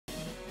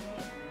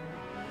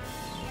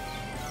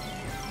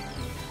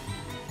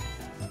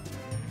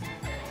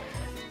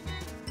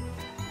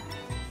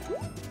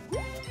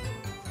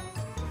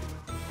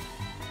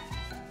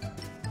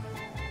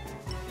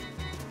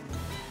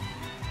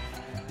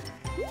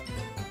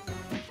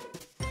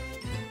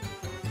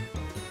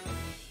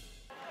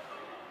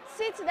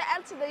C to the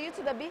L to the U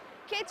to the B,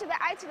 K to the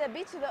I to the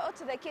B to the O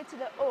to the K to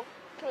the O.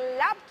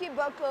 Clap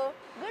Kiboko.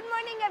 Good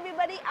morning,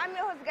 everybody. I'm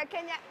your host,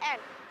 Gakenya, and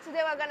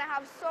today we're going to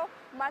have so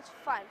much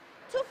fun.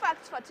 2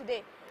 facts for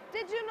today.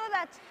 Did you know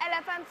that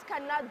elephants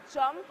cannot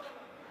jump?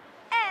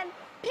 And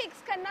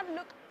pigs cannot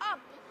look up?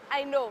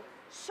 I know,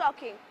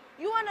 shocking.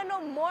 You want to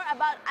know more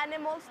about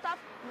animal stuff?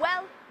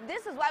 Well,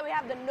 this is why we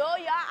have the Know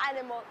Your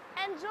Animal.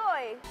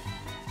 Enjoy!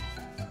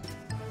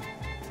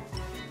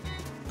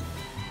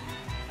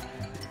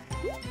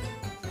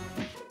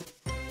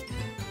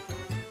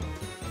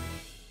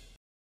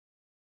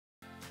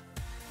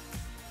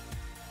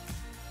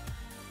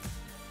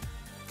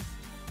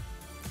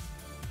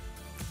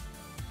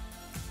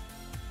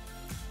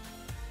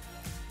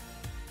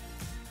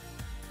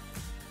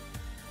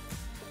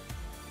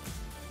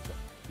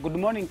 Good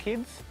morning,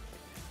 kids.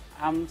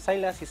 I'm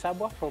Silas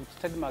Isabwa from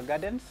Stedma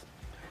Gardens,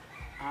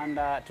 and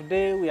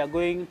today we are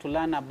going to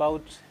learn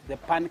about the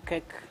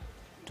pancake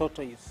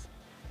tortoise.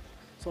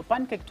 So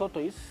pancake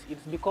tortoise,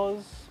 it's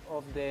because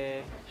of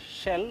the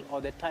shell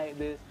or the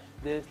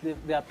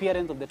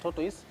appearance of the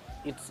tortoise.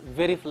 It's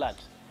very flat.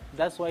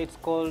 That's why it's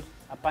called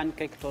a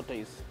pancake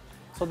tortoise.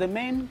 So the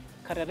main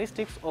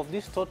characteristics of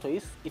this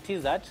tortoise, it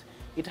is that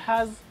it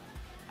has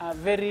a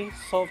very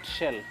soft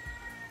shell.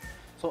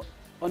 So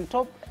on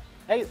top,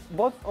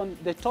 both on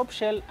the top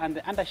shell and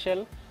the under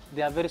shell,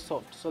 they are very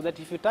soft, so that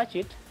if you touch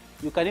it,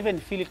 you can even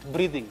feel it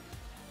breathing.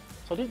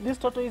 So this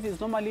tortoise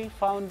is normally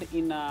found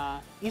in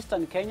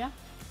eastern Kenya,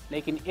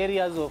 like in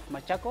areas of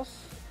Machakos,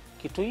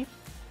 Kitui,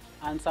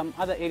 and some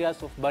other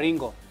areas of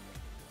Baringo.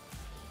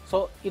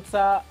 So it's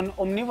an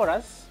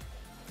omnivorous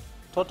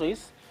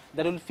tortoise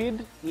that will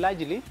feed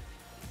largely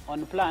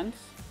on plants,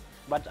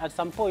 but at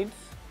some points,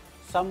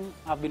 some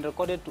have been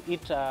recorded to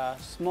eat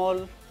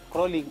small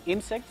crawling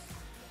insects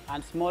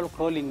and small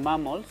crawling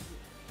mammals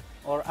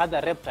or other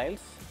reptiles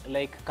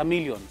like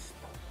chameleons.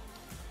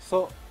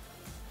 So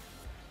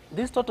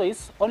this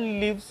tortoise only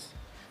lives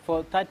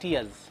for 30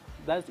 years.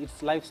 That's its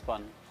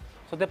lifespan.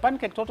 So the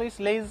pancake tortoise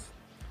lays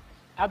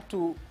up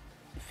to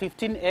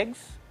 15 eggs.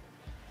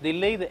 They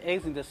lay the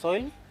eggs in the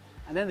soil,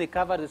 and then they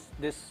cover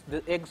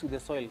the eggs with the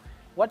soil.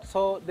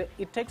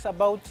 It takes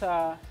about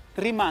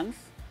 3 months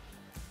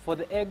for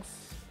the eggs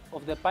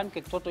of the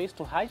pancake tortoise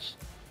to hatch.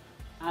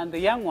 And the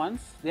young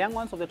ones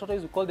of the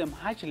tortoise, we call them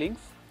hatchlings,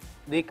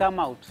 they come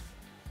out.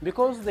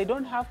 Because they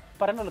don't have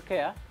parental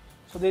care,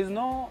 so there is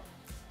no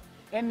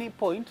any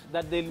point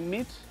that they'll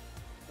meet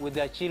with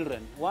their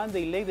children. Once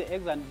they lay the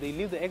eggs and they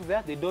leave the eggs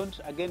there, they don't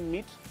again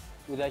meet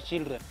with their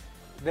children.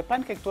 The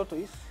pancake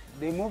tortoise,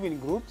 they move in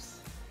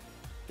groups,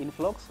 in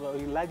flocks or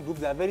in large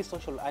groups. They are very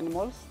social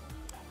animals,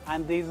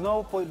 and there is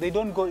no point. They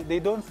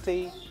don't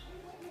stay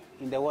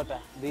in the water.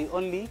 They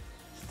only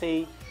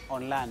stay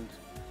on land.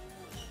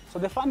 So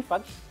the fun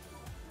fact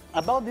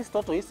about this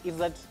tortoise is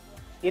that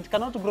it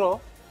cannot grow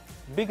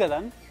bigger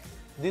than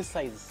this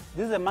size.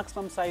 This is the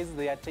maximum size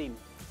they attain.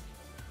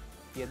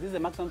 Yeah, this is the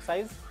maximum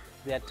size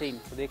they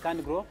attain. So they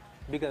can't grow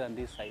bigger than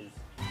this size.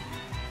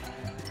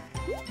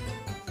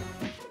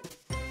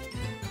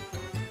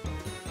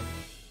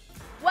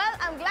 Well,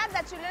 I'm glad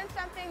that you learned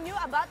something new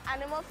about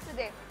animals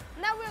today.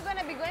 Now we're going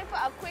to be going for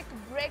a quick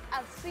break.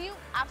 I'll see you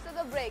after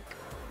the break.